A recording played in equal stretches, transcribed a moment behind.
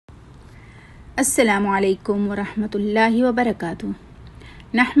Assalamu alaikum wa rahmatullahi wa barakatuh.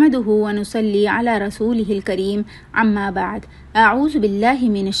 Nahmaduhu wa nusalli ala rasulihil kareem amma ba'd. A'udhu billahi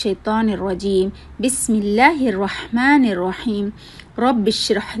minash shaitanir rajeem. Bismillahir rahmanir rahim. Rabbi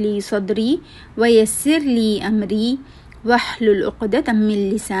shrah li sadri wa yassir li amri wahlul 'uqdatam min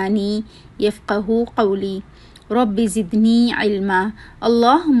lisani yafqahu qawli. Rabbi zidni ilma.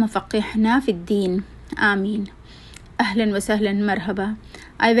 Allahumma faqihna fid din. Ameen. Ahlan wa sahlan marhaba.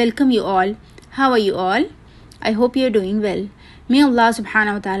 I welcome you all. How are you all? I hope you are doing well. May Allah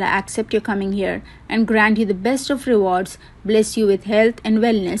subhanahu wa ta'ala accept your coming here and grant you the best of rewards, bless you with health and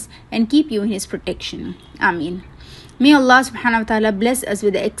wellness, and keep you in His protection. Ameen. May Allah subhanahu wa ta'ala bless us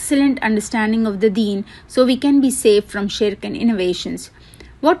with the excellent understanding of the deen so we can be safe from shirk and innovations.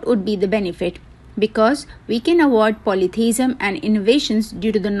 What would be the benefit? Because we can avoid polytheism and innovations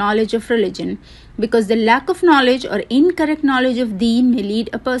due to the knowledge of religion. Because the lack of knowledge or incorrect knowledge of deen may lead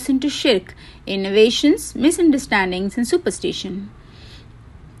a person to shirk, innovations, misunderstandings, and superstition.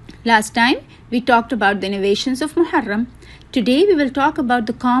 Last time we talked about the innovations of Muharram. Today we will talk about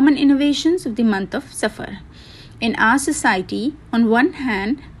the common innovations of the month of Safar. In our society, on one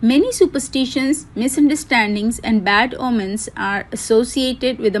hand, many superstitions, misunderstandings, and bad omens are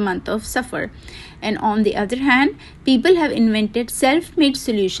associated with the month of Safar. And on the other hand, people have invented self-made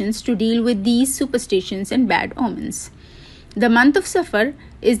solutions to deal with these superstitions and bad omens. The month of Safar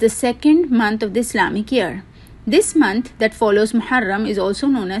is the second month of the Islamic year. This month that follows Muharram is also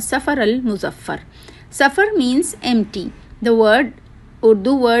known as Safar al-Muzaffar. Safar means empty. The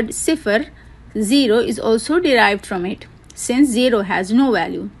Urdu word Sifar, zero, is also derived from it, since zero has no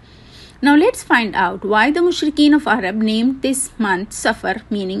value. Now let's find out why the Mushrikeen of Arab named this month Safar,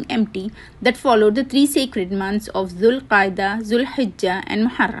 meaning empty, that followed the three sacred months of Dhul Qa'dah, Dhul Hijjah, and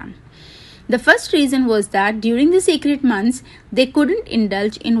Muharram. The first reason was that during the sacred months, they couldn't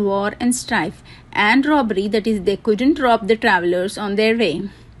indulge in war and strife and robbery, that is, they couldn't rob the travelers on their way.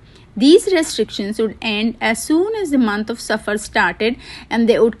 These restrictions would end as soon as the month of Safar started, and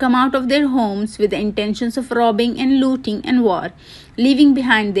they would come out of their homes with the intentions of robbing and looting and war, leaving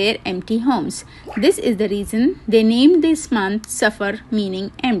behind their empty homes. This is the reason they named this month Safar,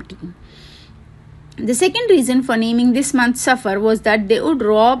 meaning empty. The second reason for naming this month Safar was that they would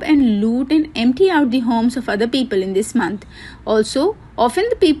rob and loot and empty out the homes of other people in this month. Also, often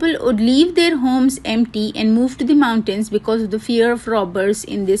the people would leave their homes empty and move to the mountains because of the fear of robbers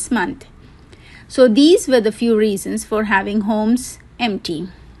in this month. So these were the few reasons for having homes empty.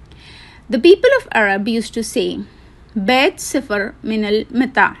 The people of Arab used to say, Bayt Sifar min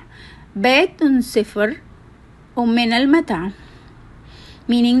al-mata, Baytun Sifar min al-mata,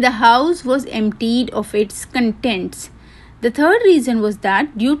 meaning the house was emptied of its contents. The third reason was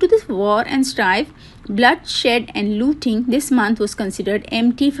that due to this war and strife, bloodshed and looting, this month was considered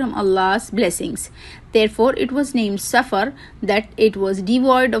empty from Allah's blessings. Therefore, it was named Safar, that it was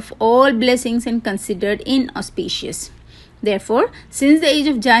devoid of all blessings and considered inauspicious. Therefore, since the age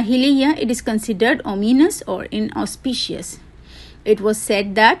of Jahiliyyah, it is considered ominous or inauspicious. It was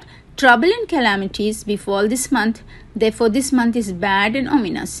said that trouble and calamities befall this month, therefore this month is bad and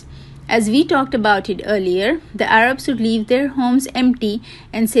ominous. As we talked about it earlier, the Arabs would leave their homes empty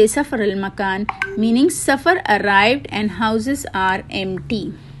and say Safar al-Makan, meaning Safar arrived and houses are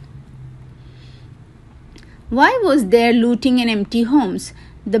empty. Why was there looting and empty homes,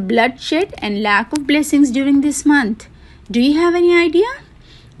 the bloodshed and lack of blessings during this month? Do you have any idea?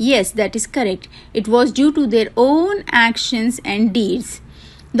 Yes, that is correct. It was due to their own actions and deeds.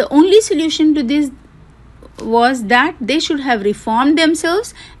 The only solution to this was that they should have reformed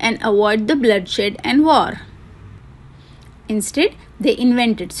themselves and avoid the bloodshed and war. Instead, they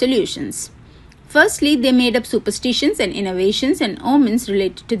invented solutions. Firstly, they made up superstitions and innovations and omens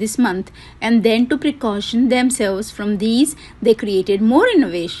related to this month, and then to precaution themselves from these, they created more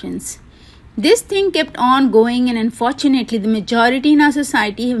innovations. This thing kept on going, and unfortunately, the majority in our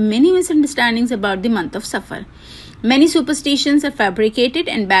society have many misunderstandings about the month of Safar. Many superstitions are fabricated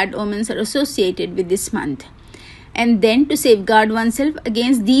and bad omens are associated with this month. And then to safeguard oneself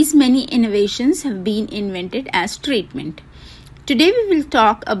against these many innovations have been invented as treatment. Today we will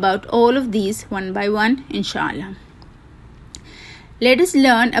talk about all of these one by one, inshallah. Let us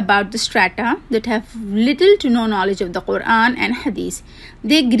learn about the strata that have little to no knowledge of the Quran and Hadith.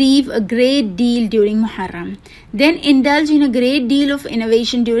 They grieve a great deal during Muharram, then indulge in a great deal of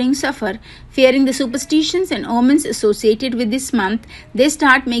innovation during Safar. Fearing the superstitions and omens associated with this month, they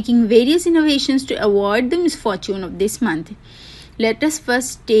start making various innovations to avoid the misfortune of this month. Let us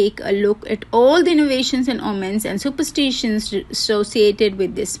first take a look at all the innovations and omens and superstitions associated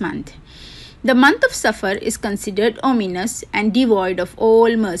with this month. The month of Safar is considered ominous and devoid of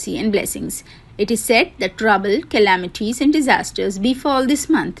all mercy and blessings. It is said that trouble, calamities, and disasters befall this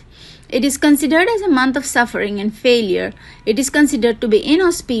month. It is considered as a month of suffering and failure. It is considered to be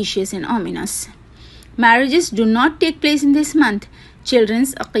inauspicious and ominous. Marriages do not take place in this month.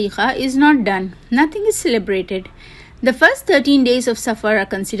 Children's aqiqah is not done. Nothing is celebrated. The first 13 days of Safar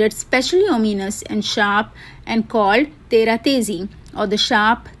are considered specially ominous and sharp and called Tera Tezi, or the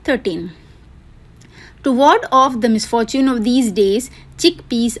sharp 13. To ward off the misfortune of these days,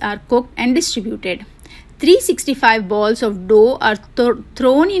 chickpeas are cooked and distributed. 365 balls of dough are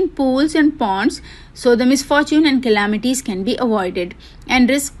thrown in pools and ponds so the misfortune and calamities can be avoided and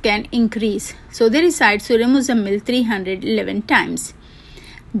risk can increase. So they recite Surah Muzammil 311 times.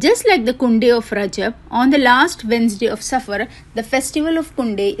 Just like the Kunde of Rajab, on the last Wednesday of Safar, the festival of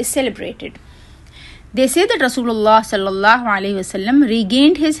Kunde is celebrated. They say that Rasulullah sallallahu alaihi wasallam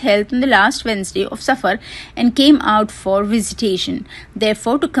regained his health on the last Wednesday of Safar and came out for visitation.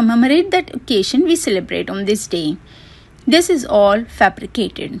 Therefore, to commemorate that occasion, we celebrate on this day. This is all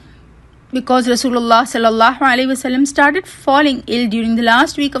fabricated. Because Rasulullah sallallahu alaihi wasallam started falling ill during the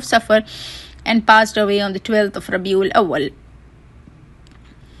last week of Safar and passed away on the 12th of Rabiul Awwal.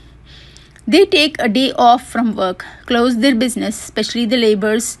 They take a day off from work, close their business, especially the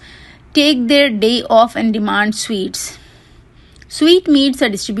laborers, take their day off and demand sweets. Sweetmeats are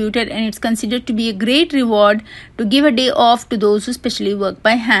distributed and it's considered to be a great reward to give a day off to those who specially work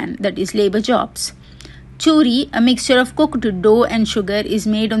by hand, that is labor jobs. Churi, a mixture of cooked dough and sugar, is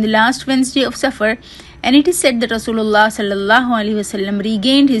made on the last Wednesday of Safar, and it is said that Rasulullah sallallahu alaihi wasallam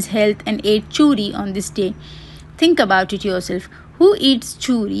regained his health and ate churi on this day. Think about it yourself. Who eats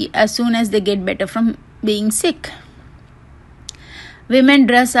churi as soon as they get better from being sick? Women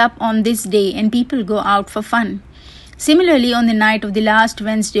dress up on this day and people go out for fun. Similarly, on the night of the last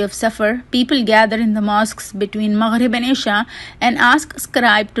Wednesday of Safar, people gather in the mosques between Maghrib and Isha and ask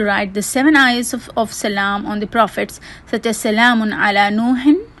scribe to write the 7 ayahs of salam on the prophets, such as Salamun ala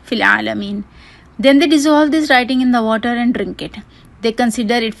Nuhin fil alameen. Then they dissolve this writing in the water and drink it. They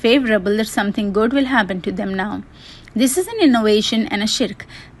consider it favorable that something good will happen to them now. This is an innovation and a shirk.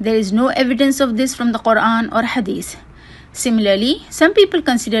 There is no evidence of this from the Quran or Hadith. Similarly, some people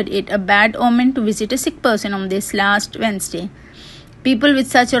considered it a bad omen to visit a sick person on this last Wednesday. People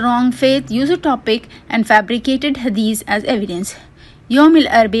with such a wrong faith use a topic and fabricated hadith as evidence. Yawm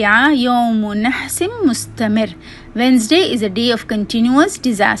al-Arbi'a Yawmun Nahsim Mustamir. Wednesday is a day of continuous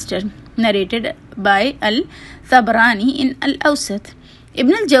disaster. Narrated by Al-Tabarani in Al-Awsat.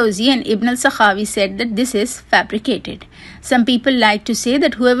 Ibn al-Jawzi and Ibn al-Sakhawi said that this is fabricated. Some people like to say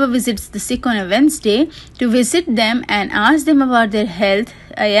that whoever visits the sick on a Wednesday, to visit them and ask them about their health,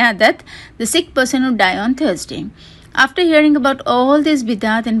 that the sick person would die on Thursday. After hearing about all these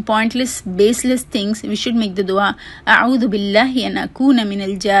bidat and pointless, baseless things, we should make the dua, A'udhu billahi an akuna min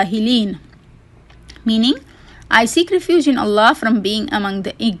al-jahilin. Meaning, I seek refuge in Allah from being among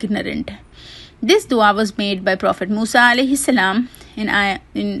the ignorant. This dua was made by Prophet Musa alayhi salam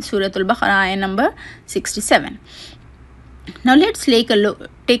in Surah Al-Baqarah, ayah number 67. Now let's take a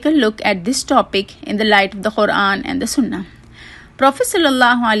look at this topic in the light of the Quran and the Sunnah. Prophet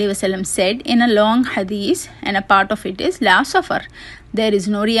sallallahu alaihi wasallam said in a long hadith, and a part of it is La Safar. There is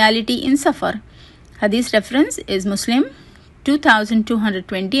no reality in Safar. Hadith reference is Muslim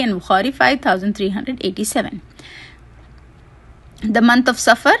 2220 and Bukhari 5387. The month of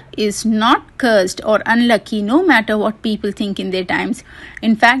Safar is not cursed or unlucky, no matter what people think in their times.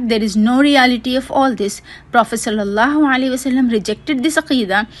 In fact, there is no reality of all this. Prophet sallallahu alaihi wasallam rejected this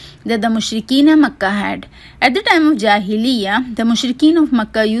aqidah that the mushrikeen of Makkah had. At the time of Jahiliyyah, the mushrikeen of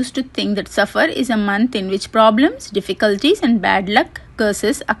Makkah used to think that Safar is a month in which problems, difficulties and bad luck,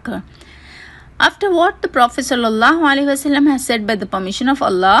 curses occur. After what the Prophet ﷺ has said by the permission of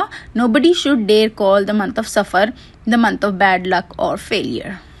Allah, nobody should dare call the month of Safar the month of bad luck or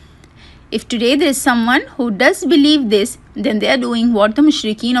failure. If today there is someone who does believe this, then they are doing what the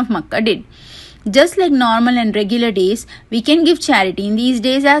mushrikeen of Makkah did. Just like normal and regular days, we can give charity in these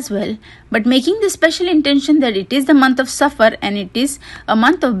days as well, but making the special intention that it is the month of Safar and it is a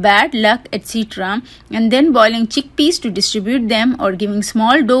month of bad luck, etc., and then boiling chickpeas to distribute them or giving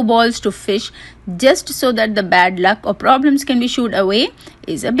small dough balls to fish just so that the bad luck or problems can be shooed away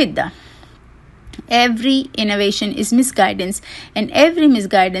is a bid'ah. Every innovation is misguidance, and every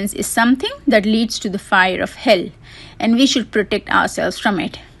misguidance is something that leads to the fire of hell, and we should protect ourselves from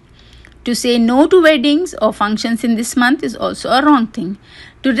it. To say no to weddings or functions in this month is also a wrong thing.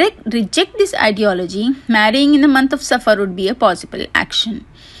 To reject this ideology, marrying in the month of Safar would be a possible action.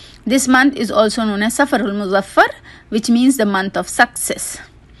 This month is also known as Safarul Muzaffar, which means the month of success.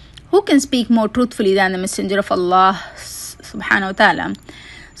 Who can speak more truthfully than the Messenger of Allah subhanahu wa ta'ala?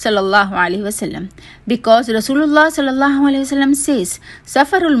 sallallahu alaihi wasallam, because Rasulullah sallallahu alaihi wasallam says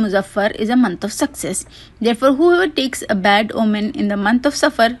Safarul Muzaffar is a month of success. Therefore, whoever takes a bad omen in the month of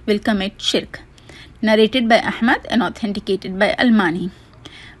Safar will commit shirk. Narrated by Ahmad and authenticated by Al-Mani.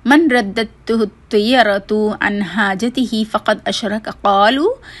 من ردته الطيرة عن حاجته فقد أشرك.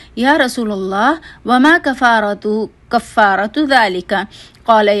 قالوا يا رسول الله وما كفارة ذلك؟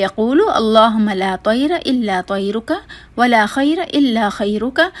 قال يقول اللهم لا طير إلا طيرك ولا خير إلا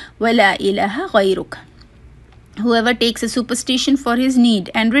خيرك ولا إله غيرك. Whoever takes a superstition for his need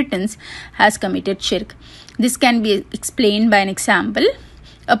and returns has committed shirk. This can be explained by an example.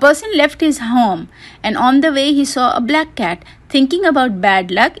 A person left his home and on the way he saw a black cat. Thinking about bad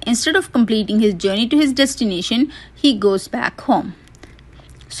luck, instead of completing his journey to his destination, he goes back home.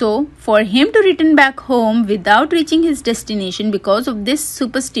 So, for him to return back home without reaching his destination because of this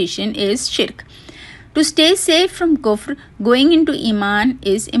superstition is shirk. To stay safe from kufr, going into iman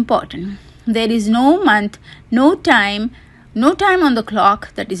is important. There is no month, no time on the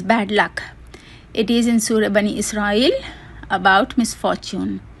clock that is bad luck. It is in Surah Bani Israel about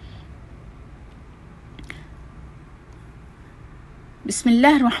misfortune. بسم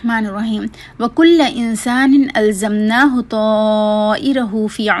الله الرحمن الرحيم. وكل إنسان ألزمناه طائره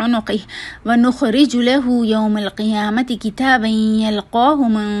في عنقه ونخرج له يوم القيامة كتابا يلقاه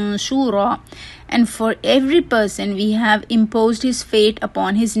منشورا. And for every person we have imposed his fate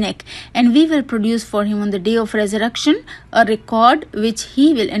upon his neck, and we will produce for him on the day of resurrection a record which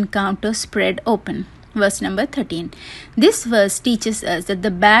he will encounter spread open. Verse number 13. This verse teaches us that the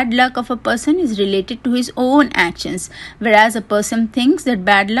bad luck of a person is related to his own actions, whereas a person thinks that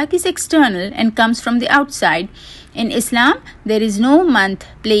bad luck is external and comes from the outside. In Islam, there is no month,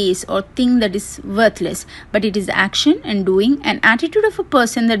 place or thing that is worthless, but it is action and doing and attitude of a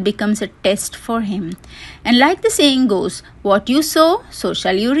person that becomes a test for him. And like the saying goes, what you sow, so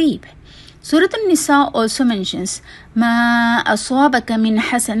shall you reap. Surah An-Nisa also mentions, ما أصابك من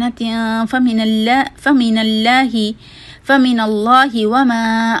حسنة فمن الله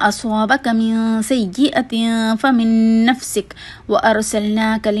وما أصابك من سيئة فمن نفسك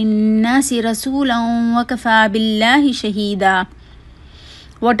وأرسلناك للناس رسولا وكفى بالله شهيدا.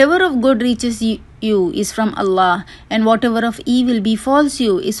 Whatever of good reaches you is from Allah, and whatever of evil befalls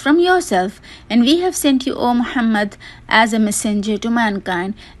you is from yourself. And we have sent you, O Muhammad, as a messenger to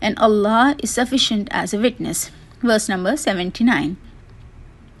mankind, and Allah is sufficient as a witness. Verse number 79.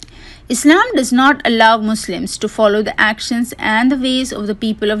 Islam does not allow Muslims to follow the actions and the ways of the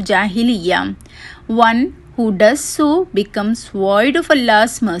people of Jahiliyyah. One who does so becomes void of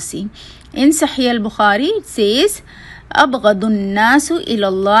Allah's mercy. In Sahih al-Bukhari it says, أبغض الناس إلى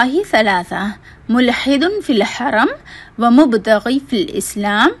الله ثلاثة ملحد في الحرم ومبتغي في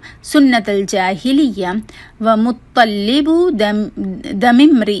الإسلام سنة الجاهلية ومطلب دم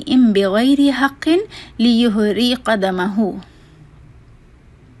امرئ بغير حق ليهريق دمه.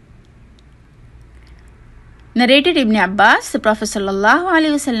 Narrated Ibn Abbas, the Prophet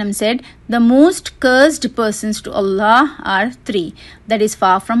ﷺ said, the most cursed persons to Allah are three, that is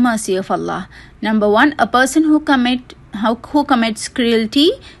far from mercy of Allah. Number one, a person who commits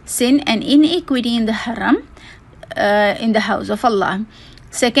cruelty, sin and iniquity in the haram, in the house of Allah.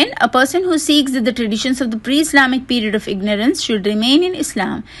 Second, a person who seeks that the traditions of the pre-Islamic period of ignorance should remain in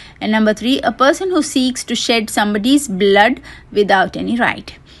Islam. And number three, a person who seeks to shed somebody's blood without any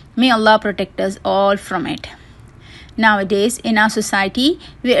right. May Allah protect us all from it. Nowadays, in our society,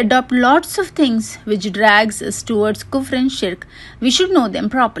 we adopt lots of things which drags us towards kufr and shirk. We should know them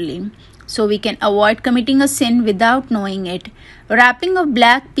properly, so we can avoid committing a sin without knowing it. Wrapping a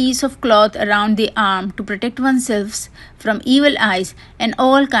black piece of cloth around the arm to protect oneself from evil eyes and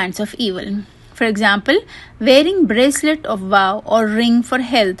all kinds of evil. For example, wearing bracelet of vow or ring for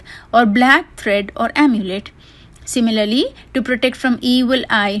health or black thread or amulet. Similarly, to protect from evil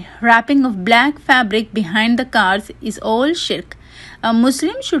eye, wrapping of black fabric behind the cars is all shirk. A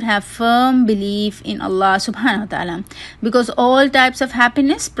Muslim should have firm belief in Allah subhanahu wa ta'ala, because all types of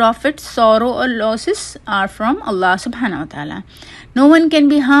happiness, profit, sorrow or losses are from Allah subhanahu wa ta'ala. No one can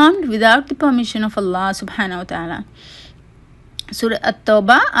be harmed without the permission of Allah subhanahu wa ta'ala. Surah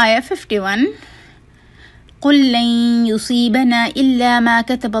At-Tawbah, Ayah 51. قل لن يصيبنا إلا ما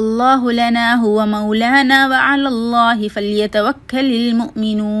كتب الله لنا هو مولانا وعلى الله فليتوكل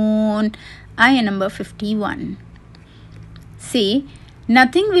المؤمنون. Ayah number 51. Say,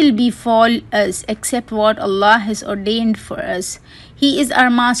 nothing will befall us except what Allah has ordained for us. He is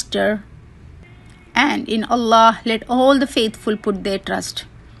our master, and in Allah let all the faithful put their trust.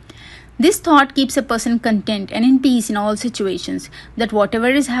 This thought keeps a person content and in peace in all situations, that whatever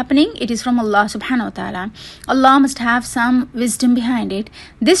is happening, it is from Allah subhanahu wa ta'ala. Allah must have some wisdom behind it.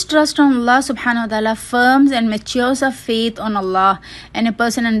 This trust on Allah subhanahu wa ta'ala firms and matures our faith on Allah, and a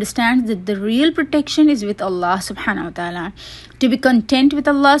person understands that the real protection is with Allah subhanahu wa ta'ala. To be content with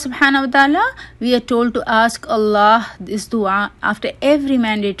Allah subhanahu wa ta'ala, we are told to ask Allah this dua after every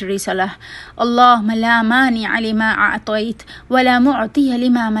mandatory salah. Allahumma la mani'a lima a'tayt, wa la mu'tiya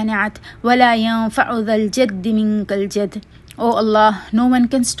lima mana'at, wa la yanfa'u dhal jaddi minkal jadd. O Allah, no one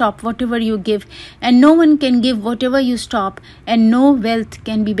can stop whatever you give, and no one can give whatever you stop, and no wealth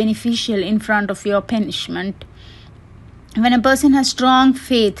can be beneficial in front of your punishment. When a person has strong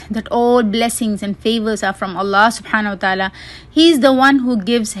faith that all blessings and favors are from Allah subhanahu wa ta'ala, He is the one who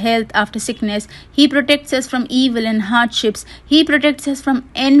gives health after sickness. He protects us from evil and hardships. He protects us from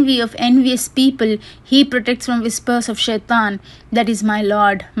envy of envious people. He protects from whispers of shaitan. That is my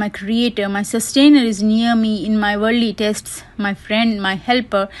Lord, my Creator, my Sustainer is near me in my worldly tests, my friend, my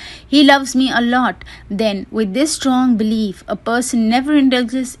helper. He loves me a lot. Then, with this strong belief, a person never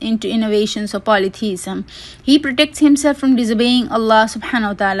indulges into innovations or polytheism. He protects himself from disobeying Allah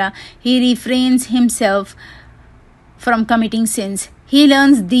subhanahu wa ta'ala. He refrains himself from committing sins. He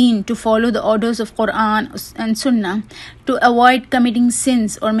learns deen to follow the orders of Quran and Sunnah, to avoid committing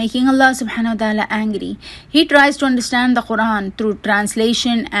sins or making Allah subhanahu wa ta'ala angry. He tries to understand the Quran through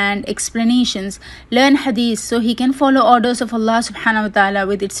translation and explanations, learn hadith so he can follow orders of Allah subhanahu wa ta'ala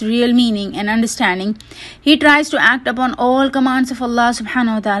with its real meaning and understanding. He tries to act upon all commands of Allah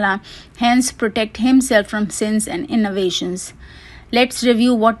subhanahu wa ta'ala, hence protect himself from sins and innovations. Let's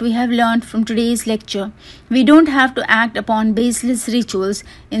review what we have learned from today's lecture. We don't have to act upon baseless rituals.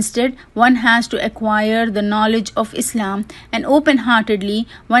 Instead, one has to acquire the knowledge of Islam, and open-heartedly,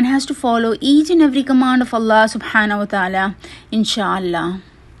 one has to follow each and every command of Allah subhanahu wa ta'ala, inshallah.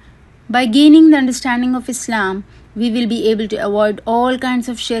 By gaining the understanding of Islam, we will be able to avoid all kinds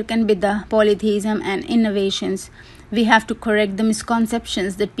of shirk and bid'ah, polytheism and innovations. We have to correct the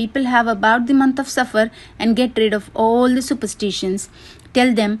misconceptions that people have about the month of Safar and get rid of all the superstitions.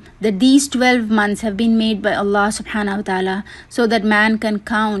 Tell them that these 12 months have been made by Allah subhanahu wa ta'ala so that man can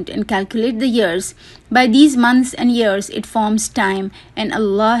count and calculate the years. By these months and years it forms time, and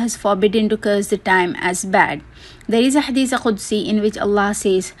Allah has forbidden to curse the time as bad. There is a hadith Qudsi in which Allah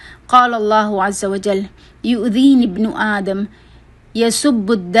says, قال الله عز وجل يؤذيني ابن آدم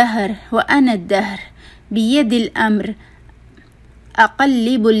يسب الدهر وأنا الدهر بيد الأمر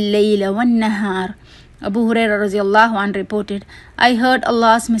أقلب الليل والنهار. Abu Hurairah radiallahu anh reported, I heard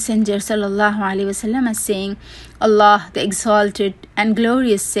Allah's Messenger sallallahu alaihi wasallam as saying, Allah the Exalted and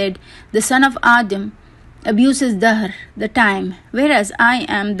Glorious said, the son of Adam abuses dahr, the time, whereas I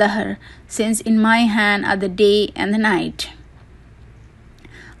am dahr, since in my hand are the day and the night.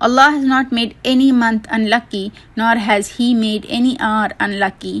 Allah has not made any month unlucky, nor has He made any hour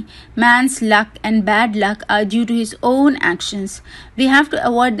unlucky. Man's luck and bad luck are due to his own actions. We have to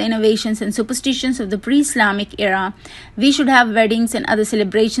avoid the innovations and superstitions of the pre-Islamic era. We should have weddings and other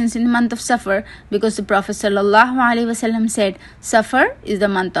celebrations in the month of Safar, because the Prophet ﷺ said, Safar is the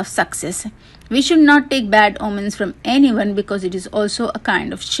month of success. We should not take bad omens from anyone, because it is also a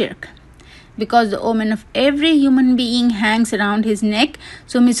kind of shirk. Because the omen of every human being hangs around his neck,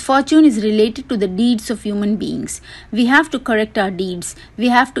 so misfortune is related to the deeds of human beings. We have to correct our deeds. We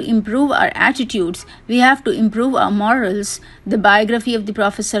have to improve our attitudes. We have to improve our morals. The biography of the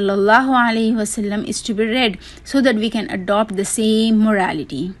Prophet ﷺ is to be read so that we can adopt the same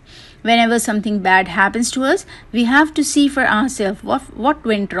morality. Whenever something bad happens to us, we have to see for ourselves what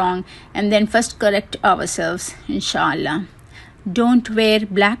went wrong, and then first correct ourselves, inshallah. Don't wear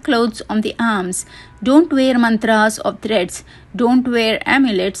black clothes on the arms. Don't wear mantras or threads. Don't wear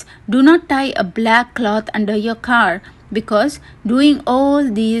amulets. Do not tie a black cloth under your car, because doing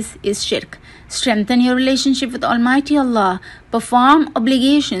all these is shirk. Strengthen your relationship with Almighty Allah. Perform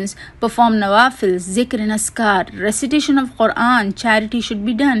obligations. Perform nawafil, zikr and askar. Recitation of Quran. Charity should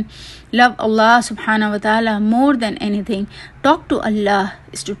be done. Love Allah subhanahu wa ta'ala more than anything. Talk to Allah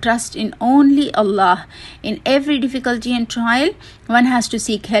is to trust in only Allah. In every difficulty and trial, one has to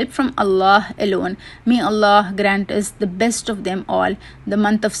seek help from Allah alone. May Allah grant us the best of them all. The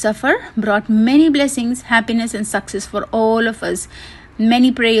month of Safar brought many blessings, happiness and success for all of us.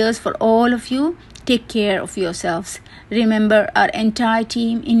 Many prayers for all of you. Take care of yourselves. Remember our entire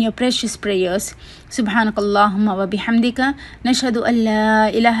team in your precious prayers. Subhanakallahumma wa bihamdika nashhadu an la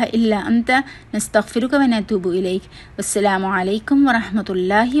ilaha illa anta nastaghfiruka wa natubu ilayk. Wassalamu alaikum wa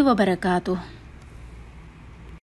rahmatullahi wa barakatuh.